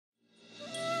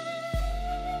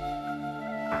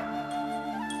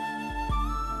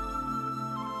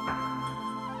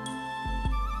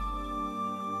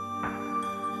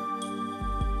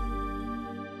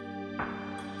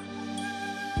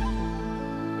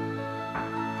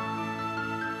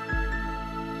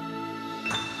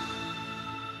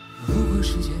果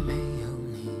世界没有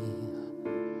你，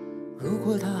如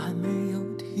果他还没有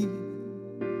停，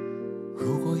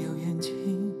如果有眼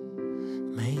睛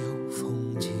没有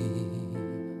风景，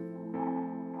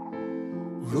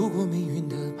如果命运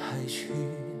的排序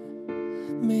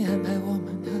没安排我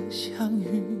们的相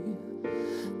遇，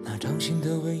那掌心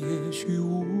的吻也许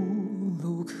无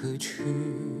路可去。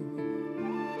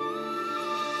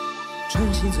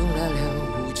真心总来了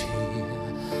无迹，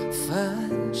繁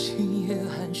星也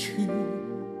含蓄，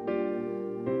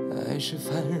爱是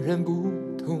幡然不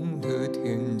动的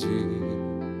天际，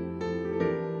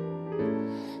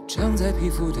长在皮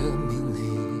肤的命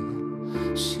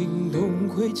令，心动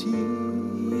轨迹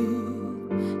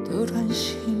斗转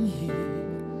星移，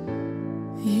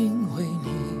因为你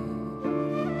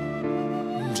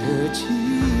这既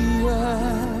然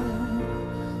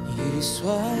已算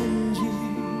计，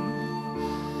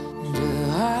这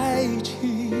爱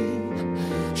情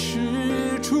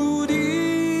是注定。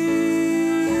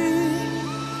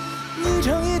一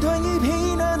长一短一颦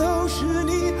一捺都是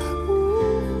你，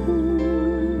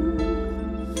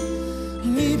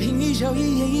一颦一笑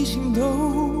一言一行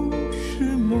都是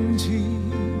梦境。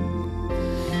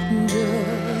这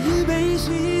一杯一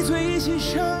喜一醉一起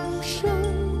生生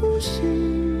不息，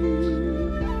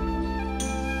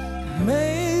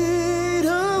美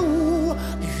得无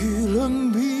与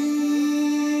伦比。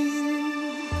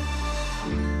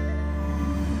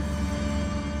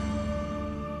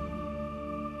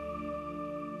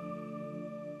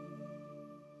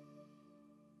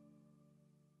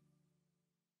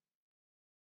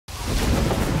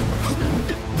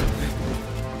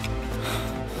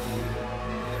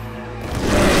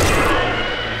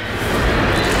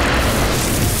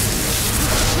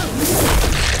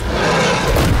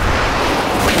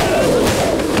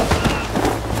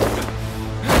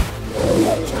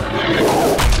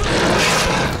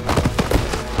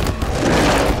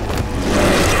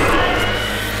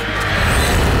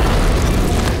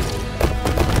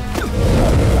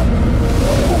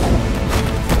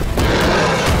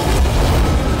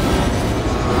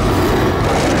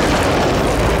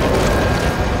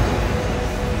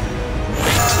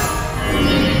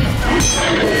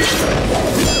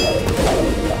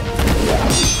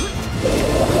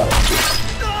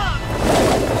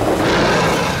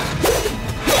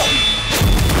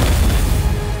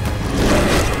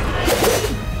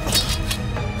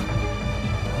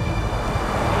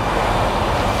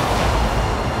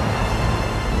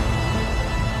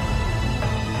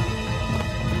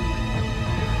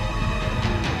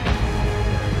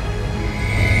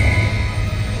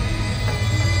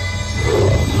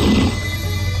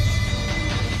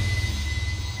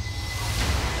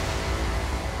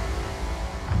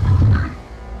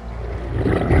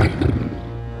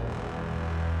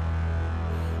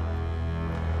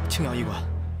青阳医官，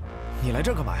你来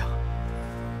这儿干嘛呀？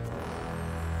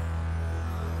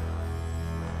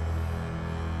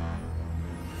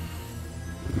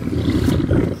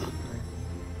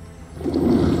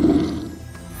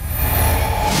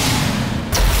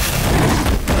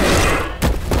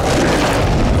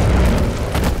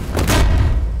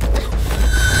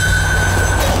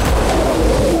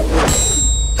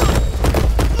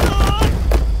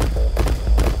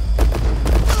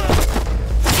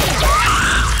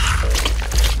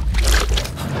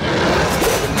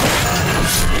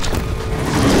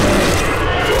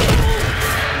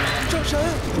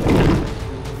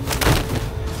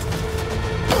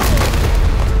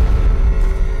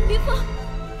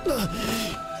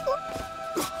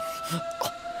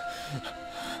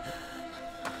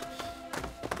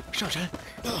上神，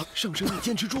圣神，你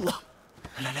坚持住了！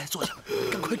来来，坐下，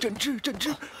赶快诊治诊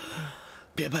治！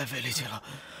别白费力气了，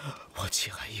我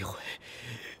气海一毁，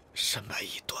身脉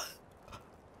已断，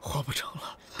活不成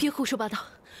了。别胡说八道！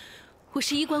我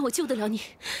是医官，我救得了你。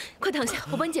快躺下，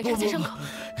我帮你检查下伤口。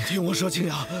你听我说，青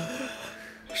阳，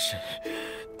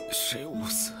谁无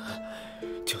死？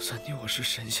就算你我是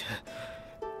神仙，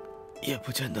也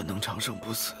不见得能长生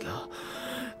不死的。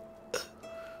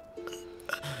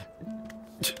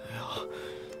青阳，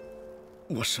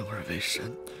我生而为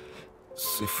神，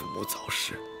虽父母早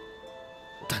逝，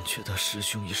但却得师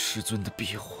兄以师尊的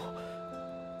庇护，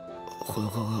浑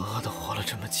浑噩噩的活了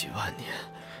这么几万年，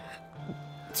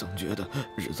总觉得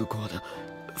日子过得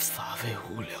乏味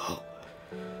无聊，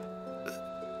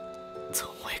从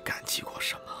未感激过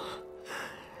什么。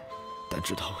但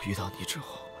直到我遇到你之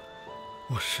后，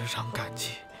我时常感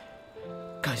激，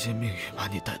感谢命运把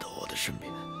你带到我的身边，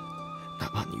哪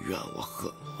怕你怨我恨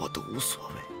我都无所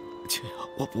谓。青阳，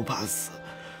我不怕死，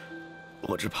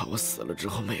我只怕我死了之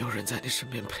后没有人在你身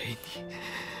边陪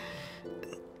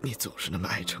你。你总是那么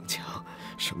爱逞强，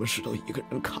什么事都一个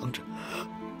人扛着。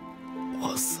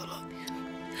我死了，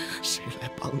谁来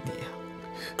帮你呀？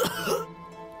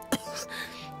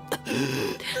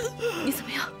你怎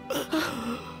么样？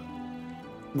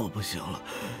我不行了，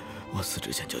我死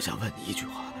之前就想问你一句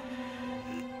话：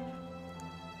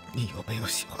你有没有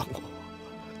喜欢过我？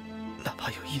哪怕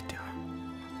有一点儿。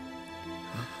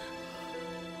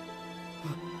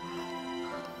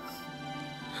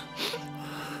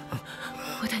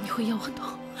我带你回妖王洞，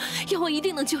妖王一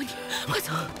定能救你。快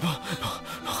走！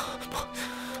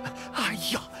哎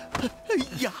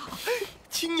呀，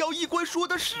青瑶医官说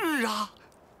的是啊，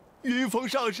云峰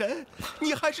上神，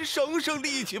你还是省省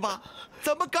力气吧，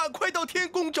咱们赶快到天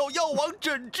宫找药王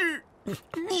诊治。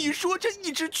你说这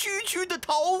一只区区的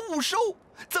桃物兽，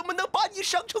怎么能把你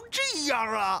伤成这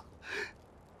样啊？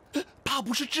怕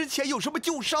不是之前有什么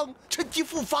旧伤，趁机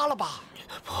复发了吧？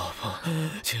不，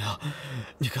青瑶，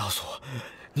你告诉我，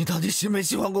你到底喜没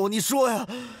喜欢过我？你说呀！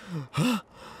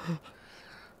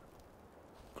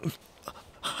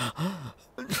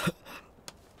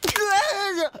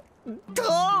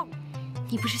疼！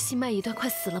你不是心脉已断，快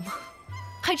死了吗？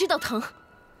还知道疼？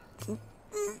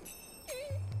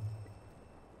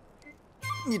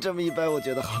你这么一掰，我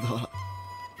觉得好多了。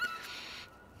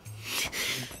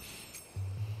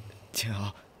青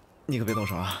瑶，你可别动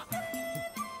手啊！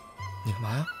你干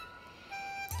嘛呀？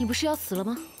你不是要死了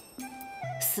吗？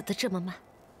死得这么慢，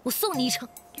我送你一程。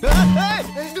哎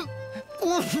呦！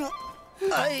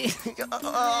哎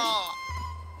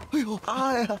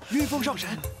呀！云峰上神，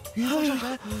云峰上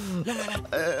神，来！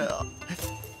哎呀！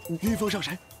云峰上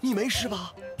神，你没事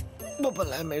吧？我本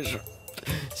来没事，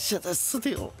现在死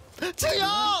定了。青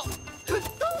瑶，等等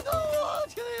我，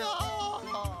青瑶！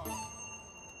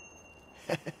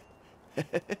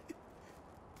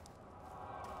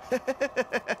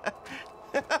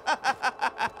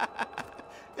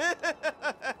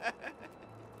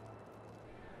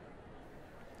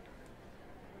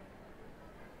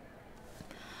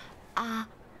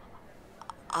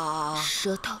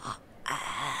舌头。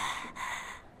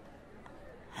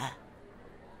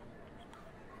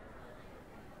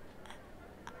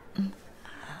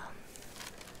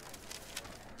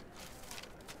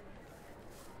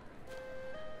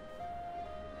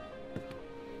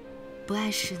不碍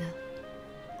事的。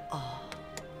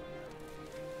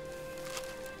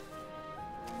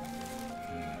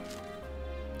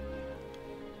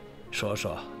说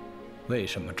说，为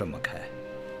什么这么开？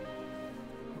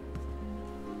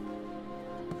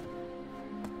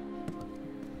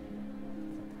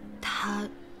他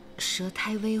舌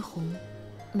苔微红，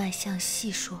脉象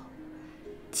细硕，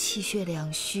气血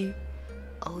两虚，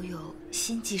偶有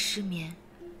心悸失眠，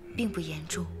并不严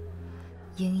重，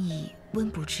应以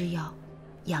温补之药、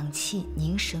养气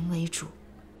凝神为主。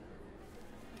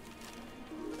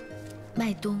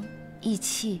麦冬、益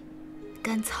气、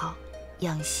甘草、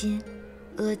养心、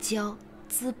阿胶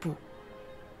滋补，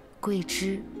桂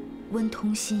枝温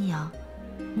通心阳，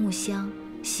木香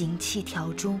行气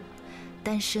调中，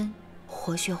丹参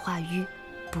活血化瘀，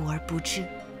补而不滞。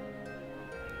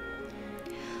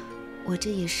我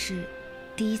这也是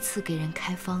第一次给人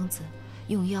开方子，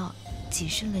用药谨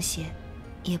慎了些，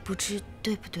也不知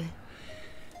对不对。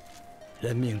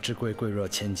人命之贵，贵若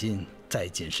千金，再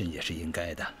谨慎也是应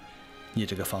该的。你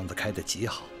这个方子开得极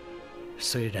好，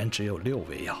虽然只有6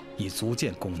味药，已足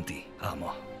见功底。阿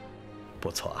莫，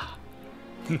不错啊。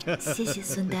谢谢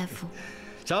孙大夫。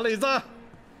小李子，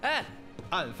哎，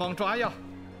按方抓药。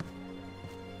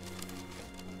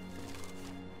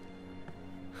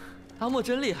阿莫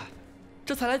真厉害，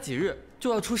这才来几日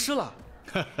就要出师了。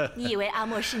你以为阿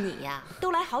莫是你呀？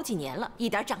都来好几年了，一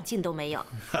点长进都没有。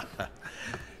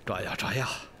抓药抓药。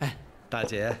哎，大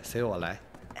姐随我来。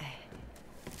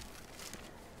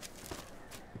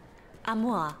阿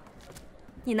莫，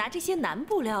你拿这些南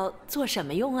布料做什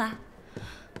么用啊？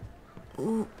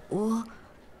我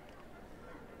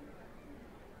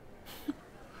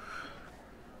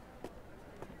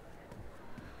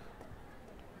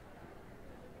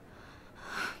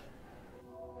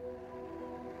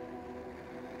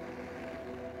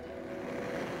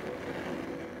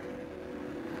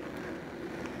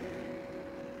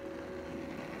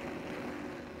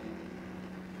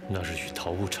那日与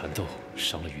桃物缠斗，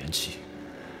伤了元气。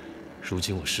如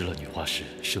今我失了女娲时，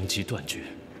生机断绝，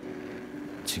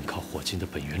仅靠火金的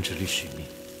本源之力续命，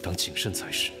当谨慎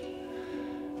才是。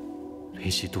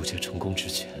灵犀渡劫成功之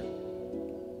前，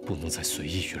不能再随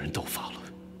意与人斗法了。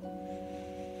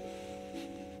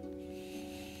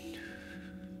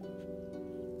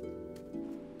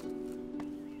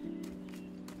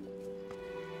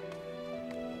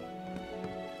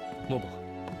默默，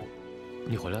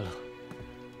你回来了。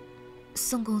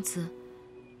宋公子，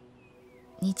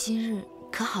你今日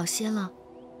可好些了？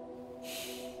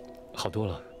好多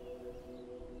了。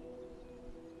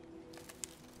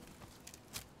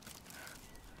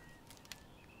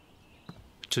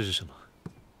这是什么？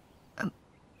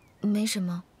没什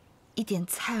么，一点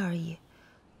菜而已。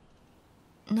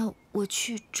那我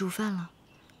去煮饭了。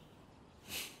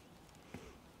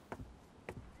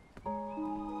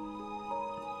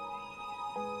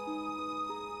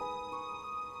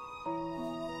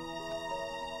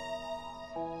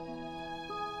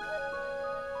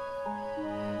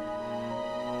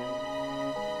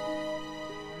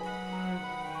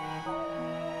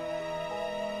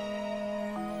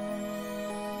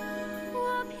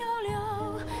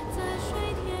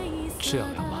这样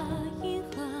人吗？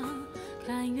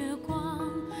看月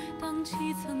光，荡起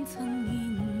层层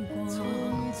银光。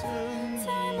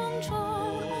在梦中，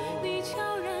你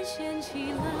悄然掀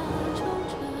起了皱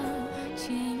褶，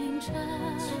牵引着，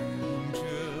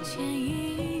牵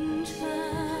引着。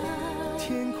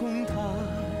天空它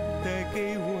带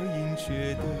给我隐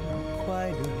却的快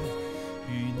乐，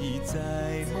与你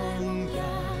在萌芽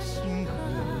星河，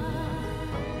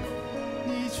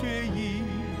你却已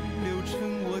流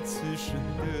成我此生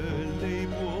的泪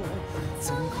波，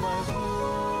怎快活？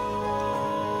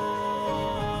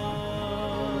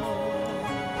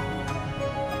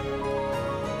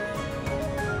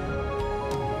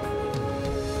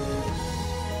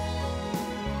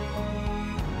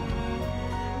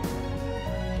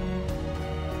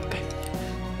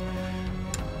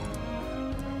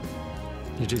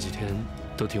你这几天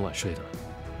都挺晚睡的，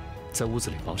在屋子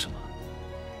里忙什么？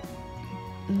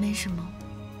没什么。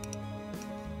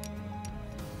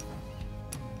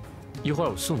一会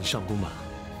儿我送你上宫吧。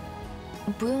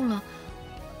不用了，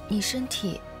你身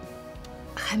体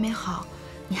还没好，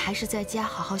你还是在家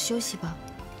好好休息吧。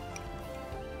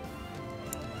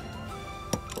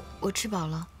我吃饱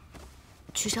了，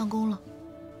去上宫了。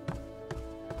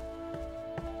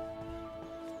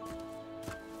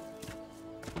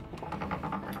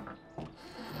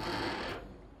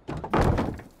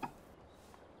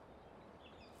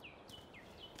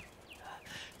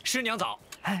师娘早，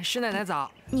师奶奶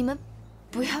早。你们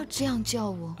不要这样叫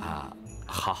我啊！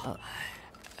好，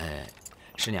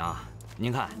师娘，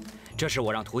您看，这是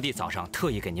我让徒弟早上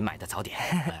特意给您买的早点，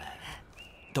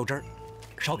豆汁儿、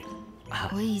烧饼。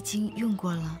我已经用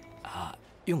过了。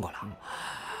用过了。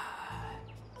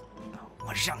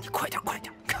我让你快点，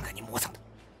看看你磨蹭的，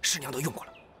师娘都用过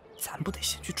了。咱不得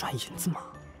先去赚银子吗？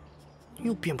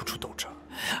又变不出豆汁儿。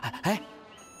哎，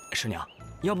师娘，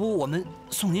要不我们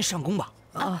送您上宫吧？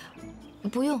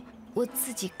不用，我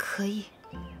自己可以。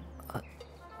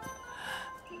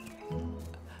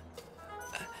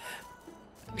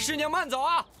师娘慢走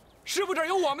啊，师傅这儿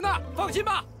有我们呢，放心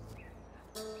吧。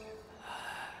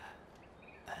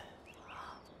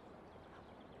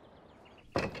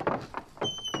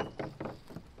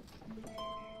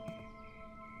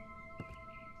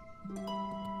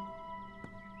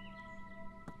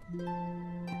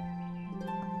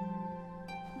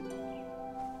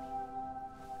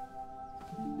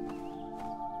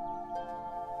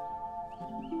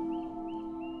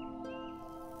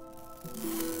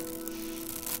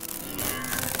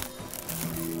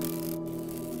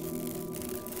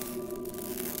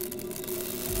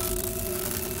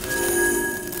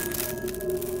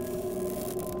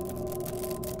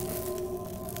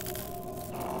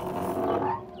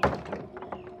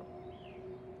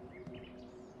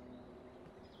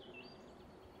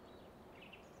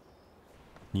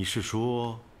你是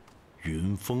说，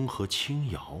云峰和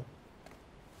青瑶？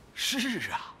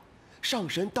是啊，上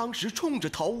神当时冲着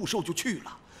桃物兽就去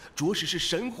了，着实是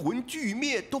神魂俱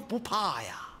灭都不怕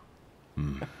呀。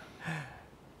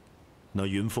那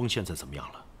云峰现在怎么样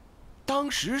了？当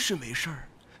时是没事儿，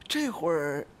这会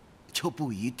儿就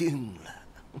不一定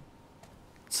了。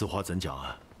此话怎讲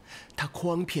啊？他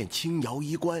诓骗青瑶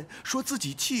医官，说自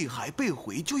己气海被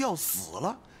毁就要死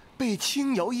了，被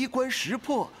青瑶医官识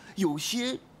破，有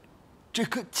些这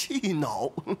个气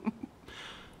恼。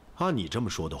按你这么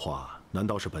说的话，难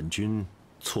道是本君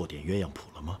错点鸳鸯谱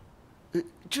了吗？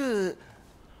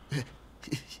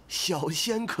小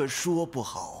仙可说不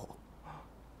好。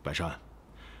百善，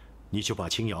你就把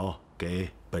青瑶给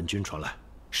本君传来。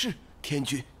是，天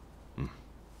君。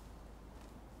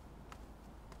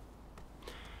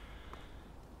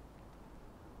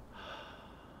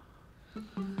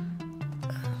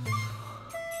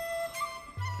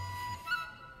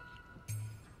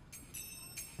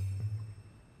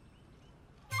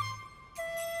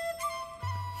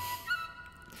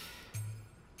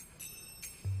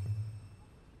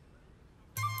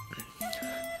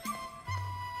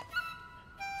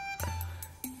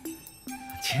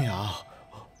青瑶，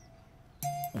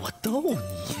我逗你。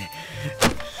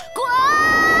滚！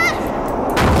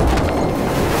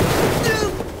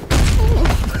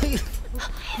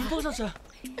云峰上神，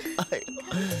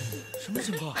什么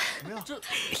情况？怎么样？这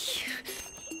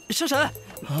上神啊！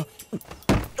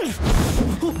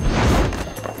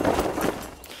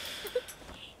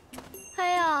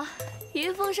哎呀，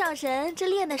云峰上神这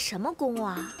练的什么功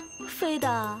啊？飞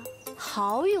得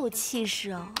好有气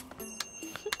势哦！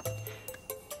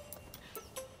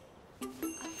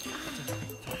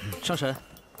上神，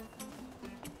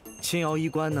青瑶医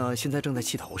官呢，现在正在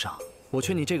气头上，我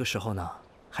劝你这个时候呢，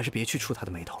还是别去触他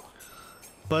的眉头了。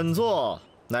本座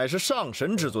乃是上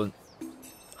神之尊，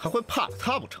还会怕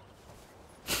他不成？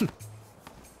哼！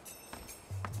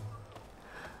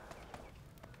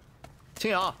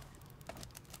青瑶，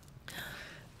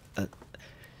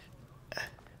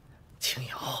青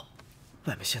瑶，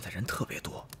外面现在人特别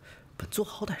多，本座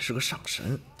好歹是个上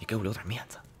神，你给我留点面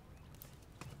子。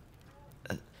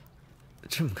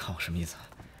这么看我什么意思？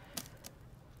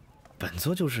本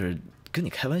座就是跟你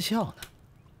开玩笑呢。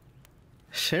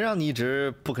谁让你一直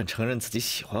不肯承认自己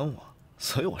喜欢我，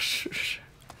所以我试试。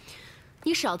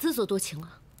你少自作多情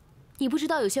了，你不知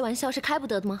道有些玩笑是开不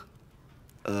得的吗？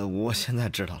我现在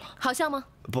知道了。好笑吗？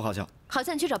不好笑。好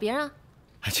笑你去找别人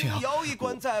啊。青瑶，姚医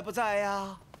官在不在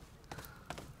呀？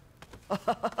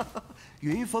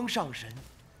云峰上神，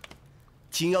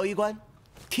青瑶医官，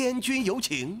天君有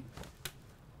请。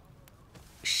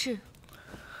是。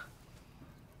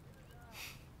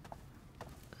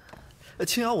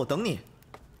青瑶，我等你。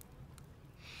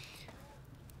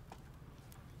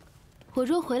我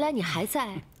若回来你还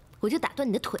在，我就打断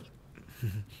你的腿。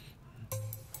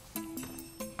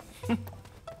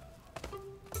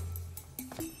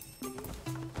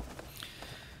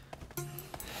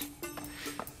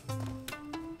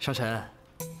上神，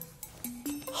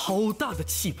好大的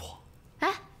气魄！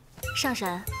哎，上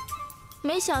神，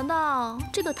没想到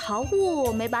这个桃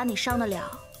物没把你伤得了，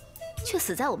却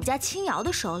死在我们家青瑶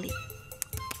的手里，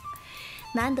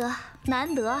难得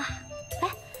难得啊！哎，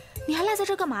你还赖在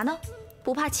这儿干嘛呢？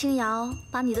不怕青瑶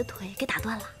把你的腿给打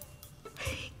断了？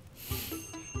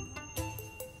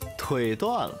腿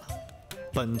断了，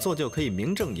本座就可以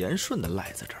名正言顺地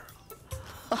赖在这儿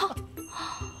了。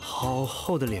好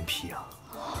厚的脸皮啊！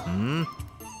嗯。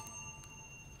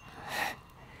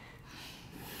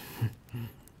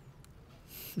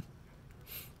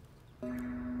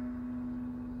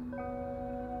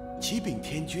启禀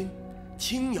天君，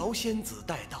青瑶仙子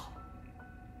带到。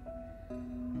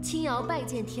青瑶拜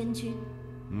见天君。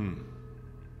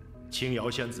青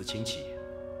瑶仙子，请起。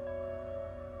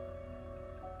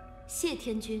谢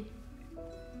天君。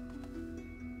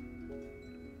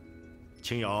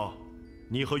青瑶，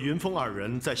你和云峰二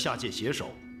人在下界携手，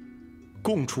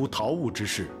共除桃物之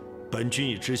事，本君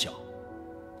已知晓，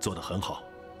做得很好。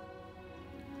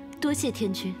多谢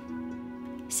天君，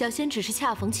小仙只是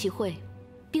恰逢其会，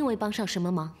并未帮上什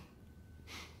么忙。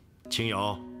青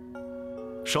瑶，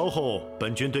稍后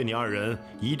本君对你二人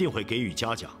一定会给予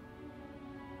嘉奖。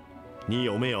你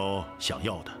有没有想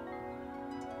要的？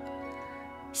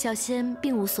小仙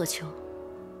并无所求。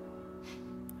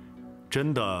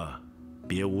真的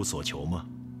别无所求吗？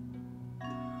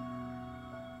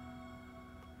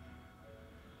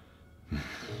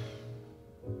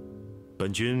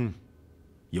本君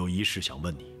有一事想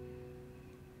问你。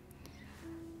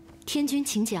天君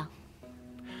请讲。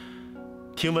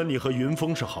听闻你和云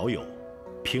峰是好友，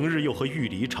平日又和玉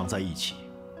离常在一起，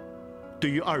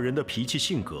对于二人的脾气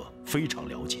性格非常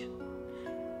了解。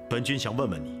本君想问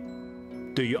问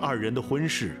你，对于二人的婚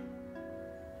事，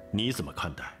你怎么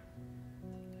看待？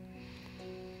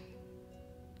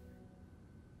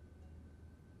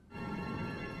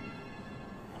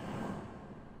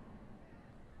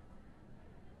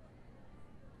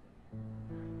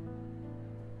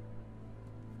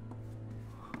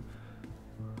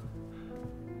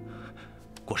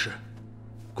国师，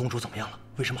公主怎么样了？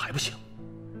为什么还不醒？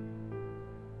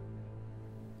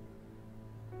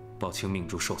宝清命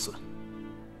柱受损，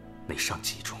内伤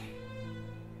极重。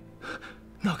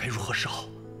那该如何是好？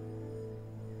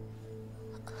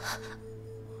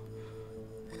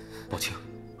宝清，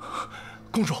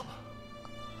公主，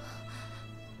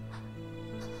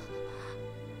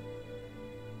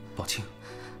宝清，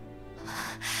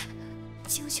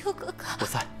九宸哥哥，我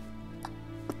在。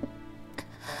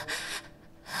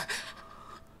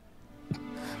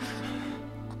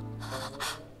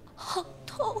好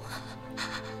痛啊！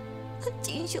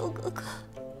锦绣哥哥，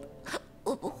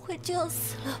我不会就要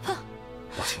死了吧？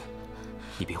宝清，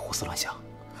你别胡思乱想，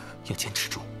要坚持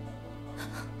住。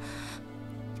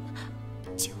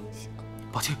九宸，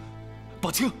宝清，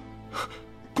宝清，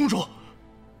公主，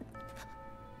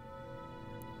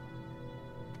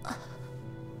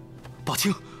宝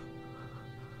清。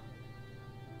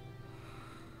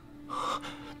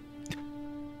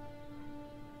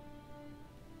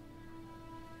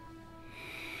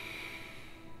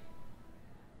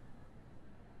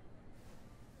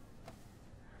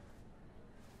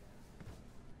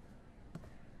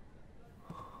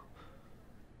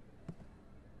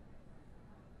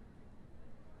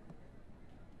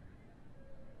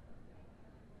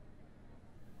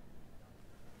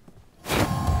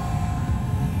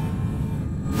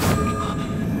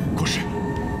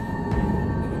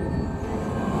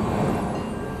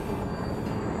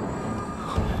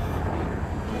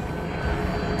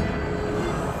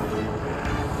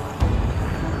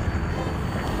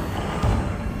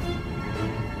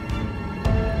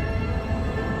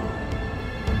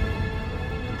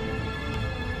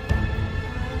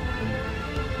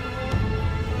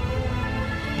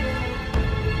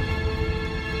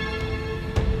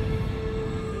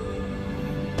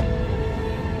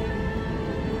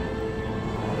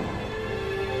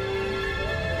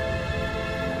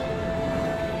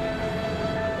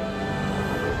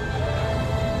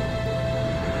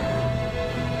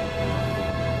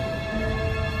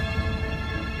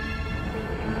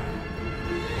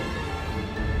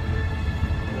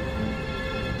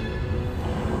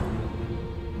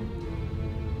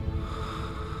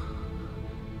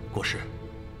 国师，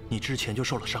你之前就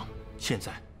受了伤，现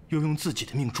在又用自己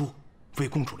的命珠为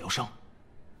公主疗伤，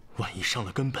万一伤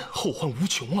了根本，后患无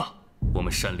穷啊！我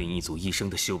们山林一族一生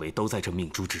的修为都在这命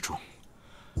珠之中。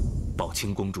宝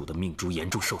清公主的命珠严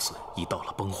重受损，已到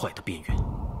了崩坏的边缘。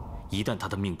一旦她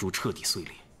的命珠彻底碎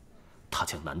裂，她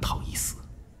将难逃一死。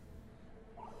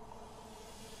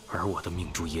而我的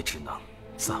命珠也只能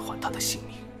暂缓她的性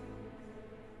命。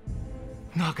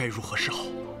那该如何是好？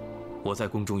我在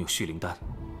宫中有续灵丹。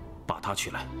 把他取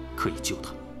来，可以救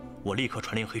他。我立刻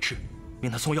传令黑魑，命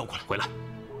他送药过来。回来。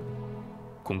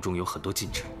宫中有很多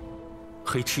禁制，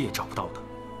黑魑也找不到的，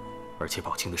而且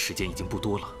宝清的时间已经不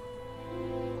多了。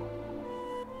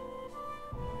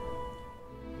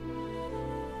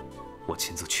我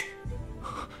亲自去。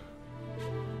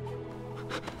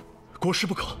国师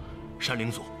不可，山灵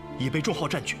族已被众号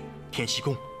占据，天袭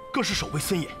宫更是守卫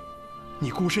森严。你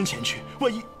孤身前去，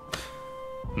万一……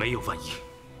没有万一。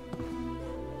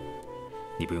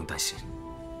 你不用担心，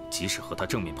即使和他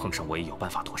正面碰上，我也有办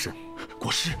法脱身。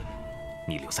国师，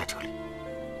你留在这里，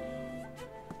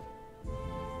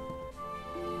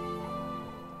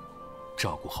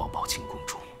照顾好宝清公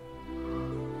主。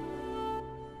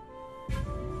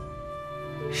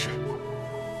是。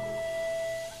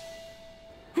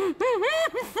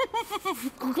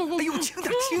哎呦，轻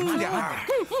点，轻点！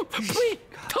呸，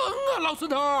疼啊，老孙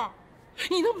头，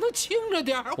你能不能轻着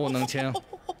点？不能轻。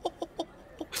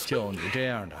 就你这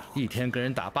样的，一天跟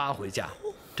人打8回架，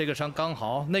这个伤刚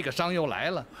好，那个伤又来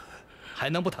了，还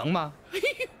能不疼吗？哎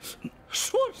呦，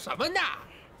说什么呢？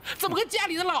怎么跟家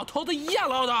里的老头子一样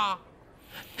唠叨？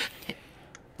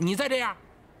你再这样，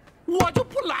我就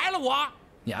不来了。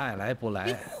你爱来不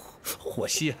来，我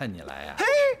稀罕你来呀！嘿，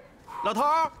老头，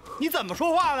你怎么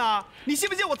说话呢？你信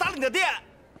不信我砸了你的店？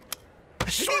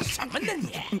说什么呢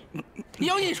你？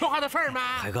有你说话的份儿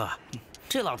吗？海哥，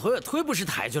这老头也忒不识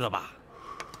抬举了吧？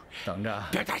 等着，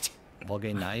别客气，我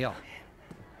给你拿药。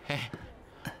哎，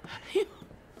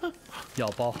药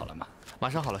包好了吗？马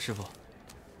上好了，师傅。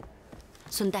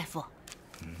孙大夫，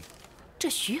这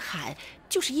徐海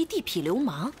就是一地痞流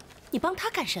氓，你帮他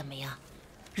干什么呀？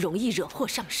容易惹祸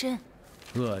上身。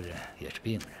恶人也是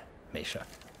病人，没事。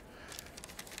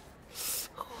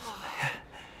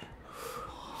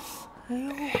哎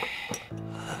呦，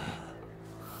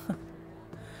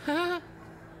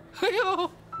哎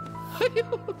呦！ 哎呦，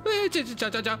哎，这，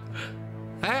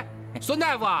哎，孙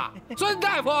大夫啊，孙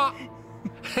大夫，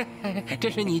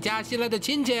这是你家新来的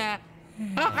亲戚啊，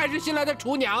还是新来的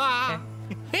厨娘啊？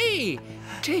嘿，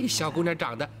这小姑娘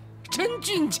长得真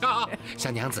俊俏，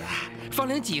小娘子芳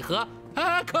龄几何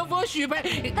啊？可否许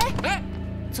配？哎，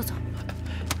坐。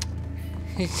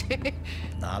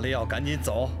拿了药赶紧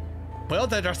走，不要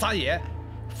在这儿撒野，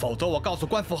否则我告诉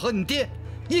官府和你爹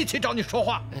一起找你说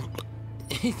话。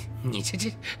 你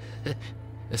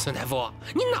孙大夫，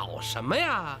你恼什么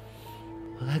呀？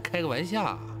开个玩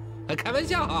笑，开玩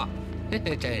笑啊！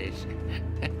真是，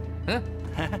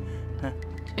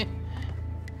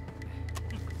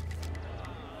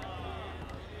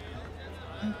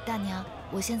大娘，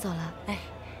我先走了。哎，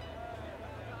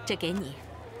这给你，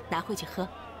拿回去喝，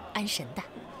安神的。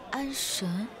安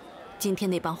神？今天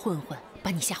那帮混混把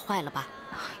你吓坏了吧？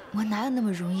我哪有那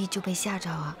么容易就被吓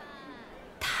着啊？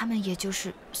他们也就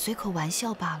是随口玩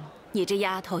笑罢了。你这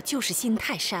丫头就是心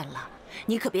太善了，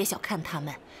你可别小看他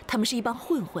们，他们是一帮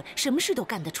混混，什么事都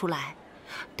干得出来。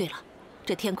对了，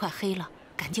这天快黑了，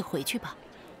赶紧回去吧。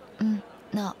嗯，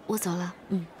那我走了。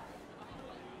嗯，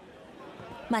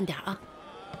慢点啊。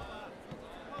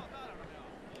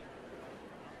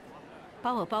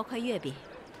帮我包块月饼。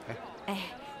哎，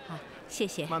好，谢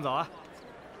谢。慢走啊！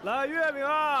来月饼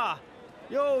啊，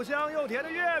又香又甜的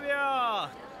月饼。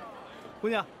姑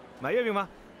娘，买月饼吗？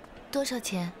多少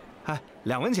钱？哎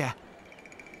，2文钱。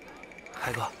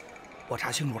海哥，我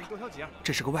查清楚了，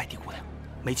这是个外地姑娘，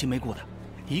没亲没故的，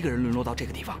一个人沦落到这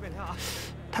个地方。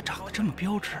她长得这么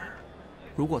标致，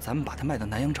如果咱们把她卖到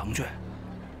南阳城去，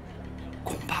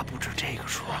恐怕不止这个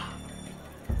数啊。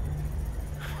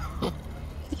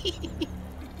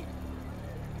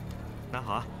拿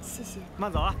好啊，谢谢。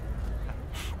慢走啊。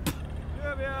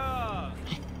月饼，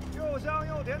又香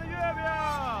又甜的月饼。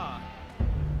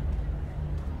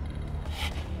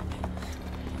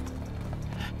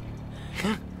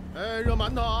哎，热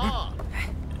馒头啊！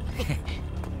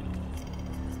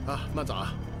啊，慢走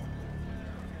啊！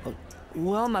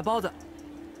我要买包子。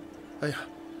哎呀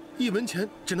，1文钱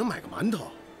只能买个馒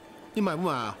头，你买不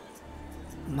买啊？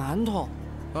馒头？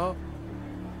啊？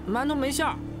馒头没馅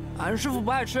儿，俺师傅不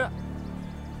爱吃，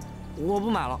我不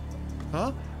买了。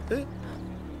啊？哎。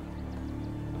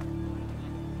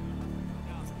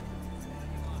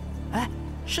哎，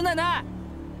师奶奶！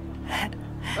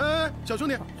哎，小兄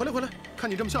弟，回来，看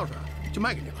你这么孝顺，就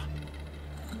卖给你了。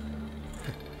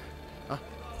啊！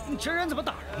你这人怎么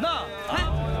打人呢？哎，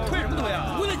推什么推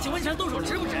啊？为了几文钱动手，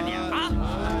值不值你啊？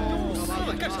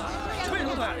干啥？推什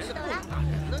么推啊？人家不能打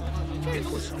人呢，这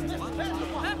都是什么？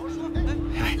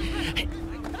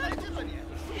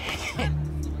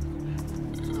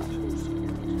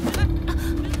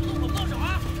动手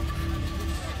啊！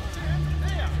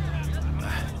哎，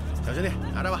小兄弟，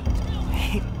拿着吧。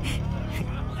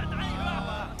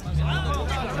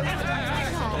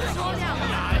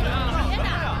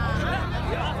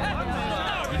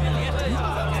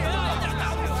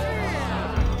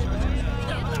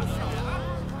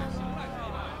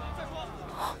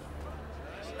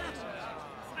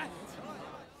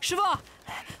师傅，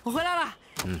我回来了。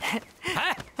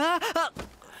哎，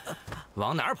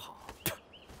往哪儿跑？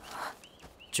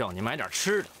叫你买点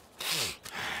吃的，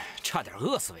差点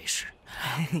饿死为师。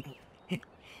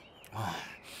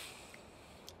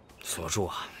锁住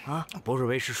啊！不是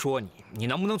为师说你，你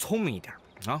能不能聪明一点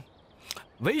啊？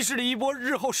为师的衣钵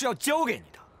日后是要交给你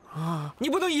的啊！你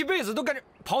不能一辈子都干这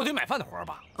跑腿买饭的活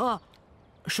吧？啊，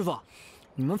师傅，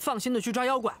你们放心的去抓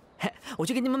妖怪，我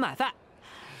去给你们买饭，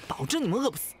保证你们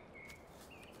饿不死。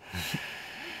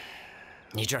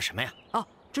你这是什么呀？啊，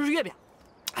这是月饼。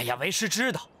哎呀，为师知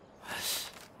道。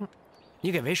你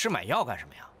给为师买药干什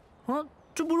么呀？啊，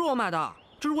这不是我买的，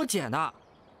这是我捡的。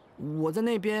我在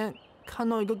那边看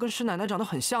到一个跟师奶奶长得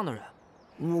很像的人，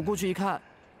我过去一看，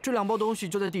这2包东西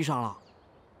就在地上了。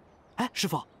哎，师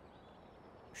傅，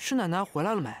师奶奶回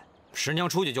来了没？师娘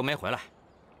出去就没回来。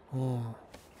哦。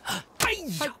哎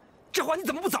呀，这话你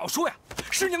怎么不早说呀？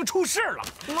师娘出事了！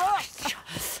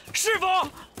师傅，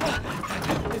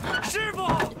师傅，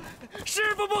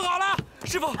师傅不好了！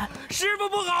师傅，师傅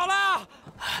不好了！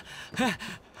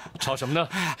吵什么呢？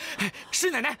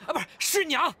师奶奶啊，不是师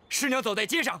娘，师娘走在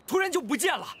街上，突然就不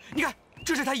见了。你看，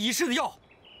这是她遗失的药。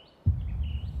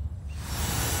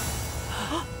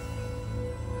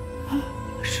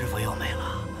师傅又没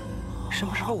了，什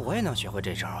么时候我也能学会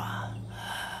这招啊？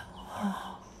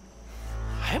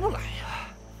还不来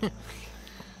呀？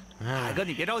海哥，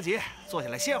你别着急，坐下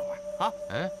来歇会儿啊。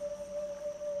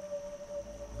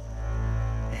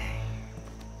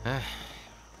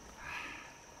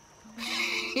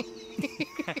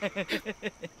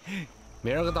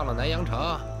明儿个到了南阳城，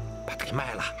把它给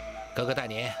卖了，哥哥带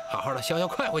你好好的逍遥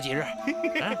快活几日。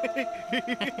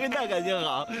那可就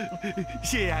好，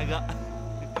谢谢海哥。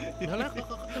来，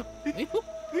喝。哎呦！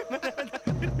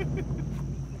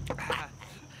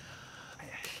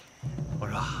我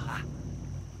说，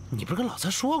你不是跟老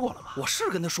三说过了吗？我是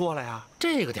跟他说了呀。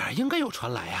这个点应该有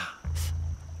船来呀。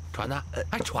船呢？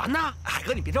哎，船呢？海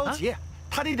哥，你别着急，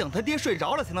他得等他爹睡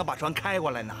着了才能把船开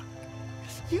过来呢。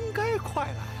应该快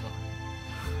来了。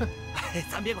哎，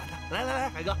咱别管他。来，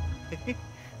海哥，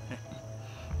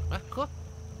来喝。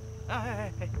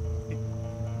哎。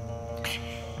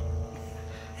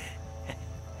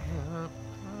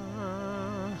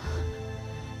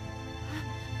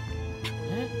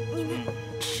你们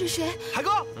是谁？海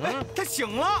哥，哎，他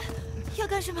醒了。要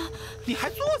干什么？你还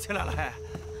坐起来了还？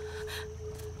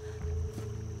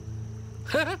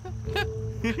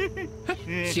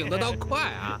醒得倒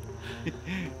快啊！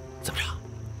怎么着，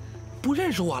不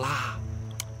认识我啦？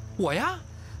我呀，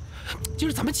今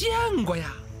儿咱们见过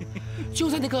呀，就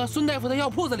在那个孙大夫的药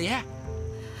铺子里。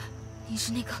你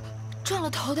是那个撞了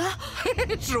头的？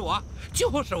是我，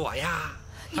就是我呀！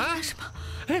你干什么？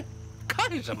哎，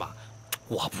干什么？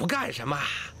我不干什么。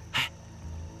哎，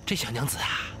这小娘子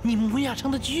啊，你模样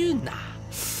生得俊呐！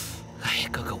哎，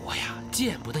哥哥我呀，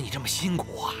见不得你这么辛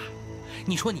苦啊！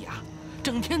你说你啊，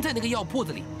整天在那个药铺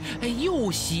子里，哎，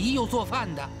又洗衣又做饭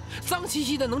的，脏兮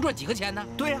兮的，能赚几个钱呢？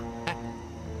对呀，哎，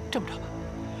这么着吧，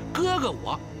哥哥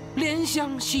我怜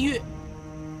香惜玉，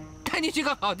带你去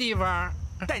个好地方。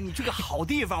带你去个好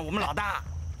地方，我们老大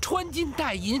穿金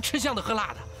戴银，吃香的喝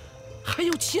辣的，还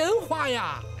有钱花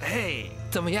呀！哎，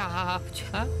怎么样啊？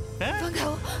啊！放开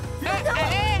我！放开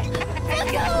我！放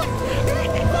开我！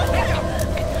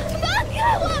放开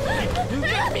我！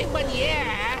认命吧你！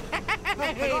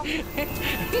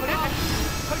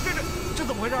这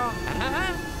怎么回事啊？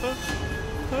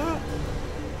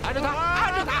按住他！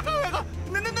按住他！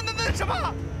那什么？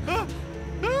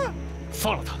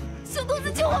放了他！孙公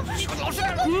子救我！老实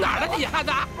点！哪来的野汉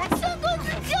子？孙公子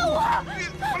救我！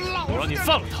我让你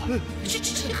放了他！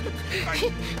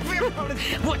不要放了你！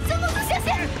我孙公子下线！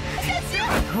下线！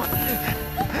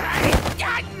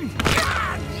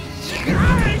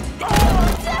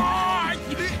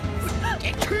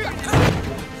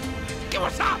给我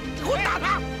上！滚打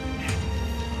他！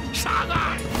上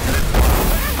啊！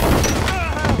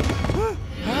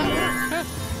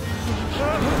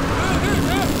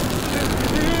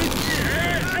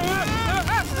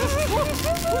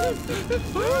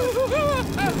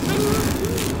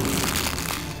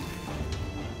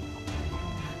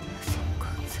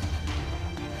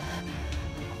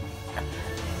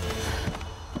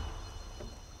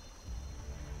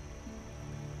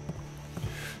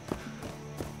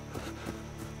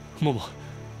默默，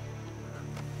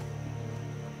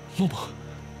默默，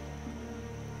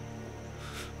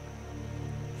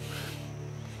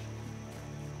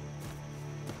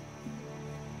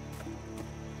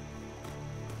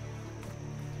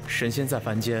神仙在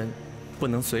凡间，不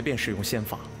能随便使用仙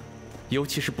法，尤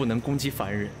其是不能攻击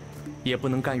凡人，也不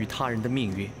能干预他人的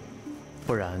命运，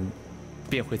不然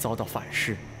便会遭到反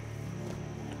噬。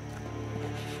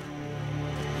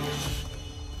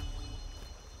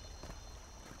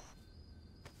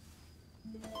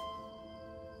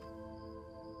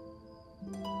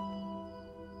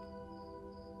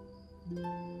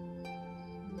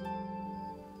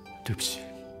对不起。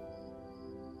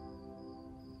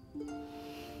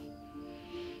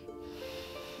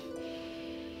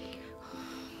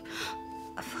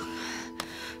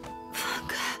放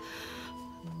开！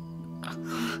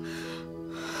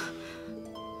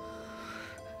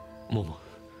默默，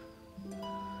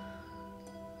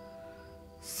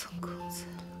宋公子，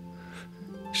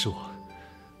是我。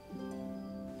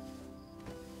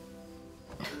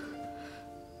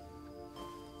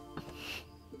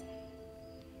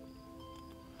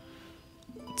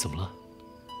怎么了？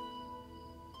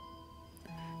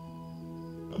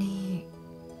你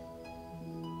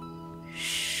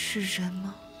是人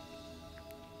吗？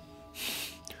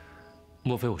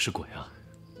莫非我是鬼啊？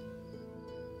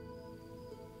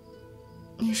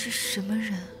你是什么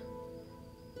人？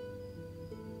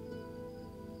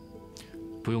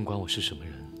不用管我是什么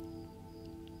人，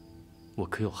我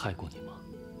可有害过你吗？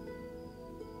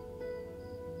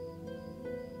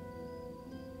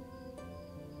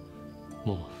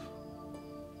默默，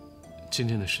今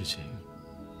天的事情，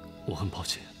我很抱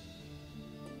歉，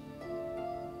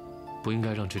不应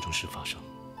该让这种事发生。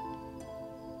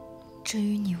这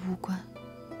与你无关。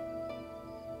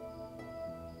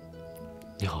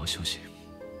你好好休息。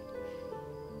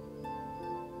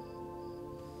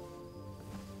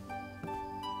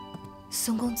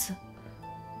宋公子，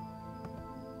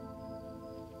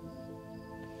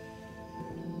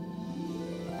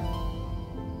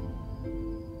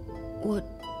我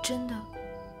真的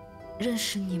认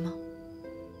识你吗？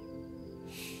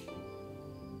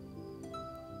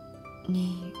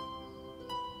你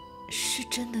是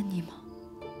真的你吗？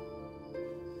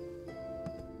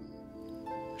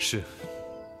是，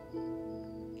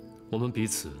我们彼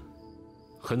此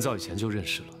很早以前就认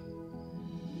识了。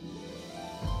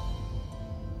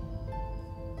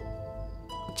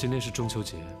今天是中秋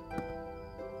节，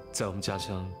在我们家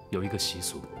乡有一个习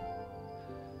俗，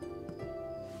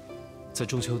在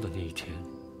中秋的那一天，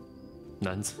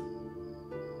男子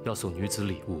要送女子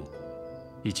礼物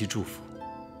以及祝福。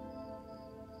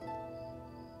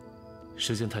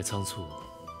时间太仓促，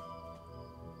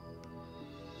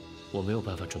我没有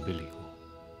办法准备礼物。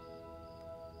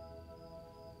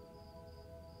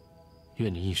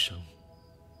愿你一生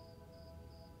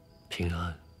平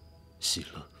安喜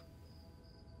乐。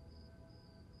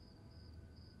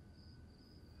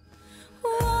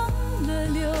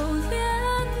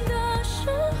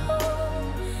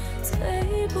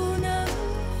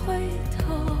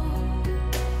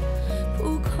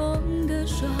扑空的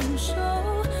双手，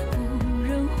无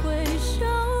人回首，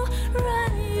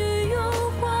软语又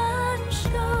还手。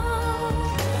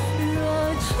若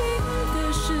情的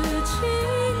是情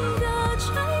的猜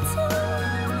测，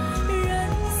人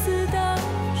死当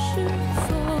是否？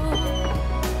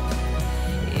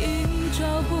一朝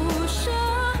不舍，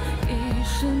一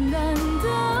生难得，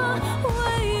为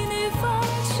你放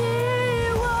弃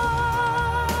我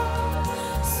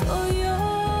所有。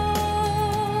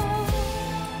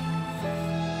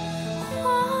花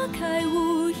开无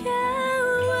言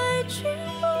为君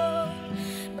梦，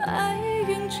白云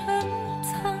成苍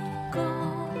狗。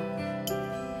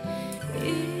一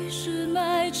世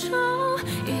埋愁，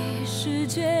一世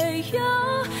解忧，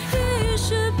一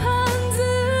世盼自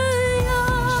由。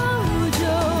就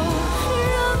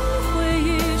让回忆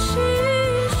细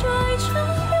水长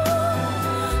流，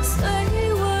随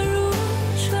我入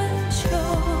春秋。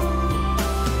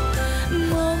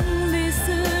梦里厮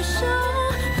守，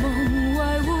梦外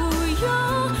无忧，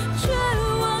绝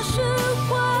望时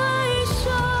回首，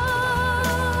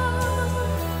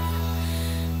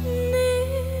你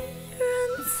人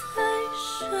在身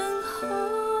后。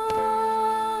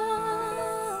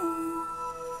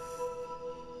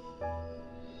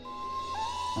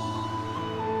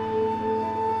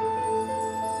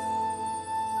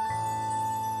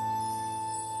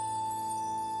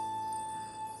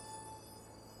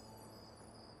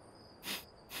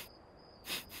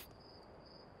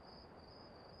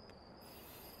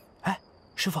哎，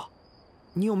师傅，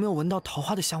你有没有闻到桃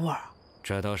花的香味儿啊？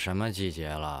这都什么季节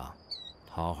了？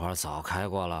桃花早开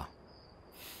过了。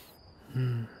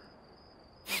嗯，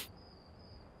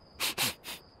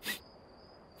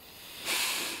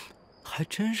还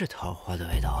真是桃花的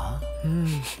味道啊。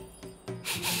嗯，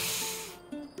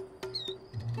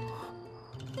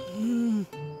嗯，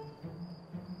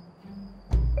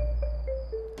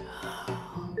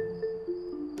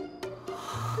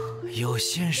有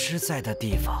仙师在的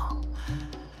地方，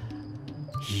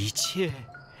一切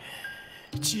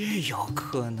皆有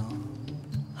可能。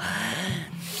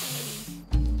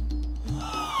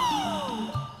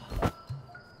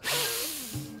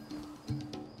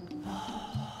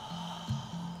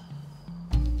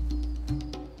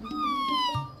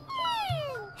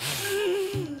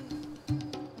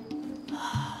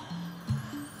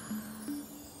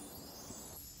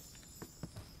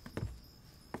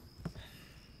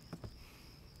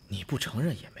你不承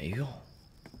认也没用。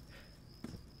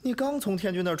你刚从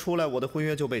天君那儿出来，我的婚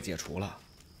约就被解除了，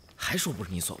还说不是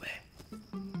你所为。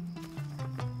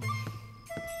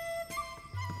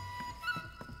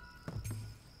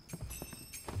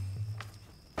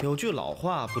有句老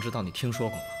话，不知道你听说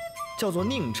过吗？叫做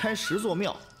宁拆10座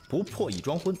庙，不破一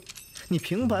桩婚。你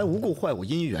平白无故坏我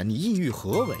姻缘，你意欲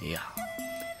何为呀？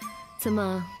怎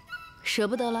么，舍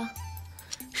不得了？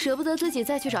舍不得自己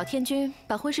再去找天君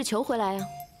把婚事求回来呀？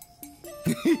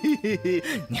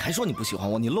你还说你不喜欢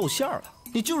我，你露馅了。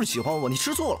你就是喜欢我，你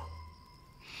吃醋了。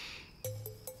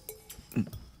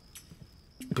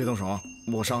别动手啊，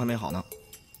我伤还没好呢。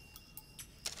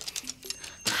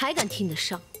还敢提你的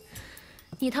伤？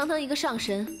你堂堂一个上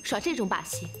神，耍这种把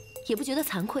戏，也不觉得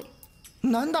惭愧？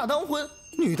男大当婚，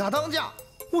女大当嫁。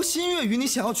我心悦于你，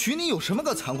想要娶你，有什么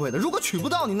可惭愧的？如果娶不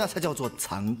到你，那才叫做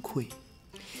惭愧。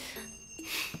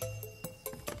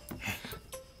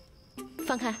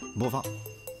放开！不放！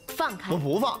放开！我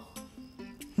不放！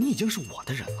你已经是我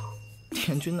的人了，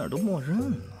天君那儿都默认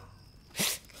了。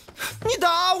你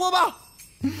打我吧！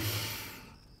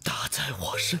打在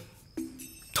我身，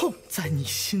痛在你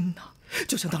心呐，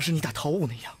就像当时你打陶武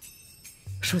那样。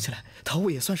说起来，陶武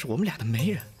也算是我们俩的媒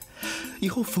人。以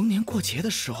后逢年过节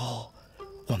的时候，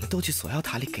我们都去锁妖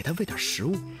塔里给他喂点食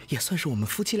物，也算是我们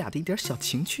夫妻俩的一点小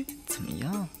情趣，怎么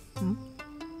样？嗯。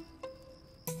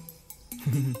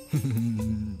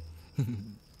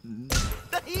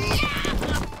哎呀！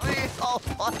哎呦，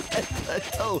我的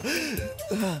手！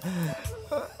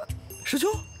师兄，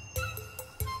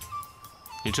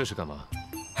你这是干嘛？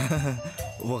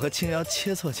我和青瑶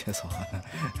切磋切磋。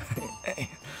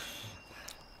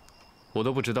我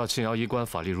都不知道青瑶医官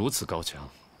法力如此高强，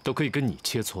都可以跟你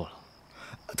切磋了。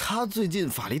他最近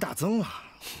法力大增了。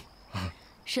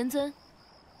神尊，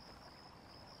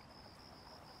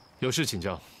有事请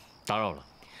教，打扰了。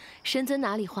神尊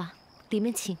哪里话？里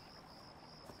面请。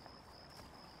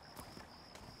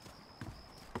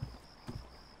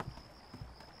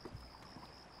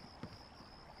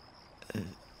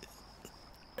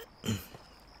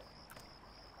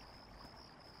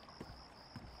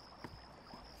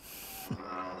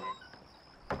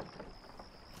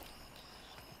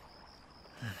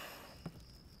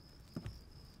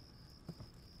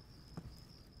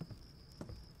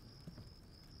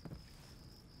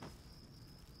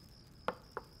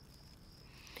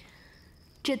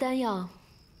这丹药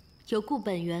有固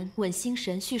本源、稳心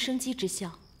神、续生机之效。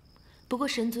不过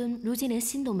神尊如今连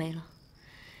心都没了，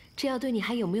这药对你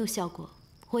还有没有效果，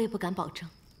我也不敢保证。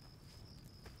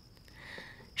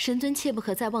神尊切不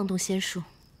可再妄动仙术，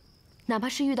哪怕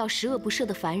是遇到十恶不赦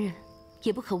的凡人，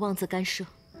也不可妄自干涉。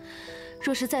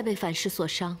若是再被反噬所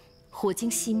伤，火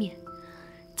精熄灭，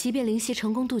即便灵犀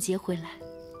成功渡劫回来，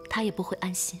他也不会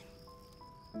安心。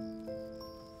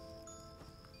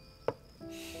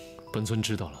本尊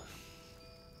知道了。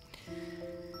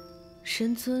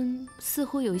神尊似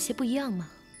乎有一些不一样嘛。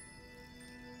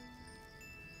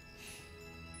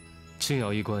青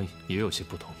瑶医官也有些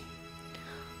不同。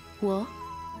我？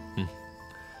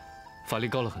法力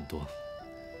高了很多。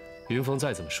云峰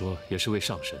再怎么说也是位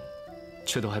上神，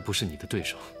却都还不是你的对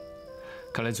手。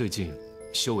看来最近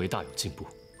修为大有进步。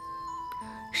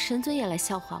神尊也来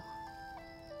笑话我。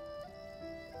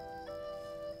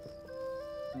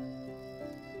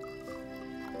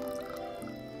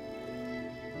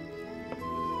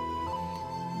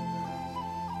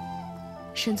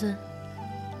神尊，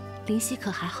灵犀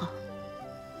可还好？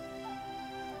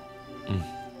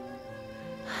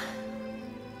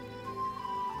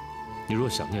你若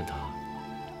想念他，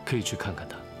可以去看看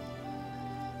他。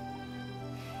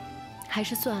还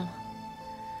是算了，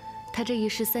他这一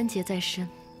世三劫在身，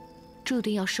注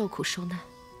定要受苦受难。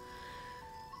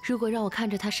如果让我看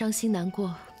着他伤心难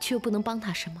过，却又不能帮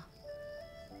他什么，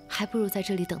还不如在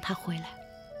这里等他回来。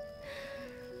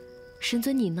神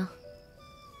尊，你呢？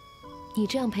你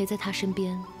这样陪在他身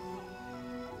边，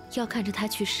要看着他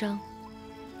去伤、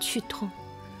去痛，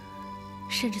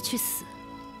甚至去死，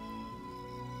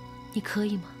你可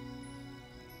以吗？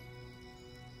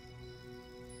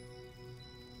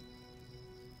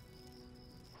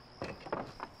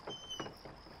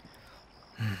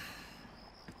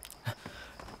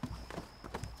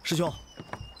师兄，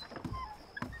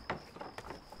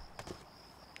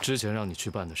之前让你去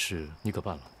办的事，你可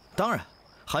办了？当然，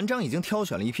韩章已经挑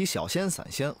选了一批小仙、散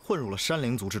仙，混入了山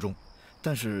灵族之中。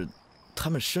但是，他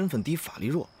们身份低，法力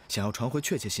弱，想要传回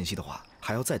确切信息的话，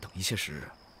还要再等一些时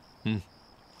日。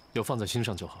有放在心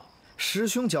上就好。师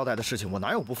兄交代的事情，我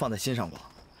哪有不放在心上过？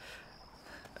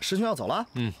师兄要走了？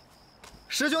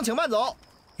师兄请慢走，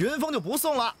云峰就不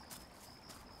送了。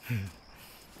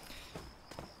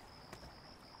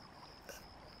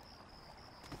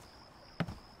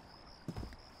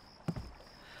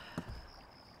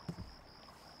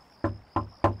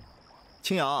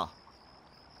青瑶，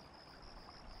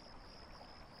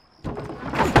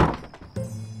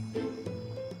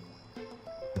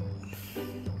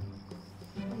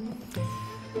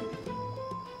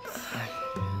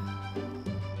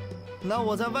那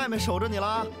我在外面守着你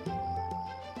了，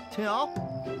青瑶。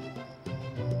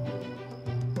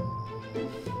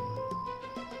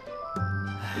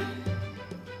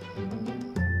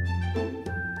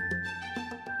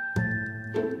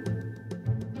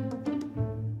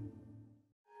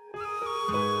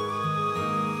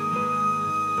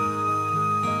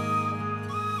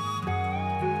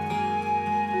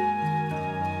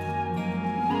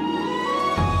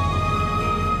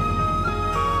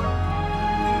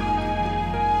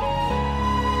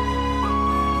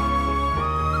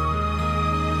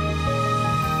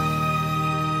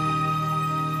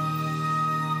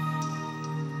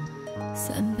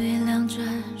三杯两盏，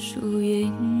树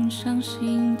影上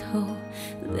心头，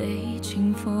泪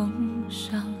清风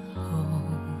上后。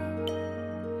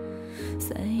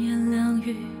三言两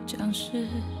语将时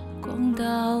光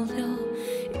倒流，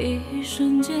一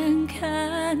瞬间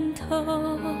看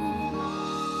透。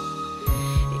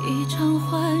一场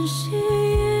欢喜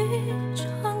一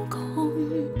场空，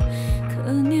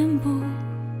可念不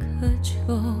可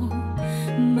求，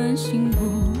满心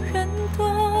无人懂，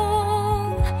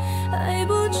爱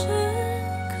不知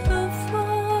可否。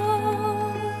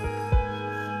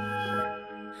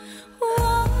忘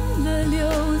了留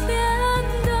恋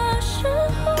的时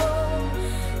候，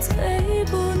最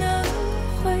不能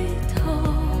回头。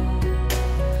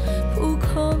扑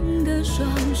空的双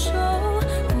手，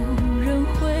无人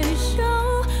回首，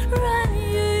软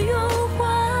语又还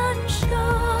休。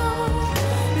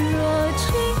若情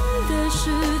的是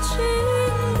情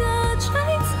的猜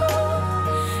测，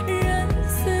人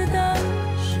似当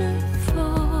时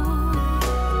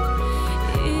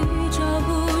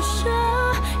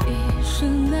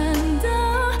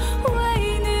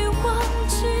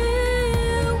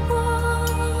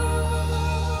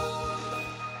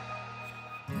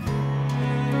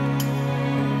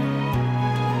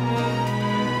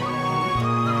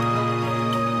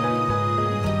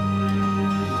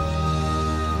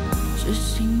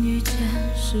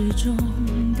实中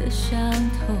的伤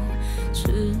头，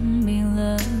痴迷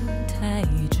了太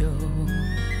久。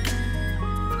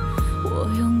我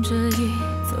用这一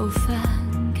走翻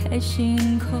开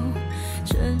心口，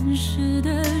真实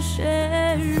的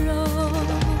血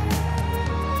肉。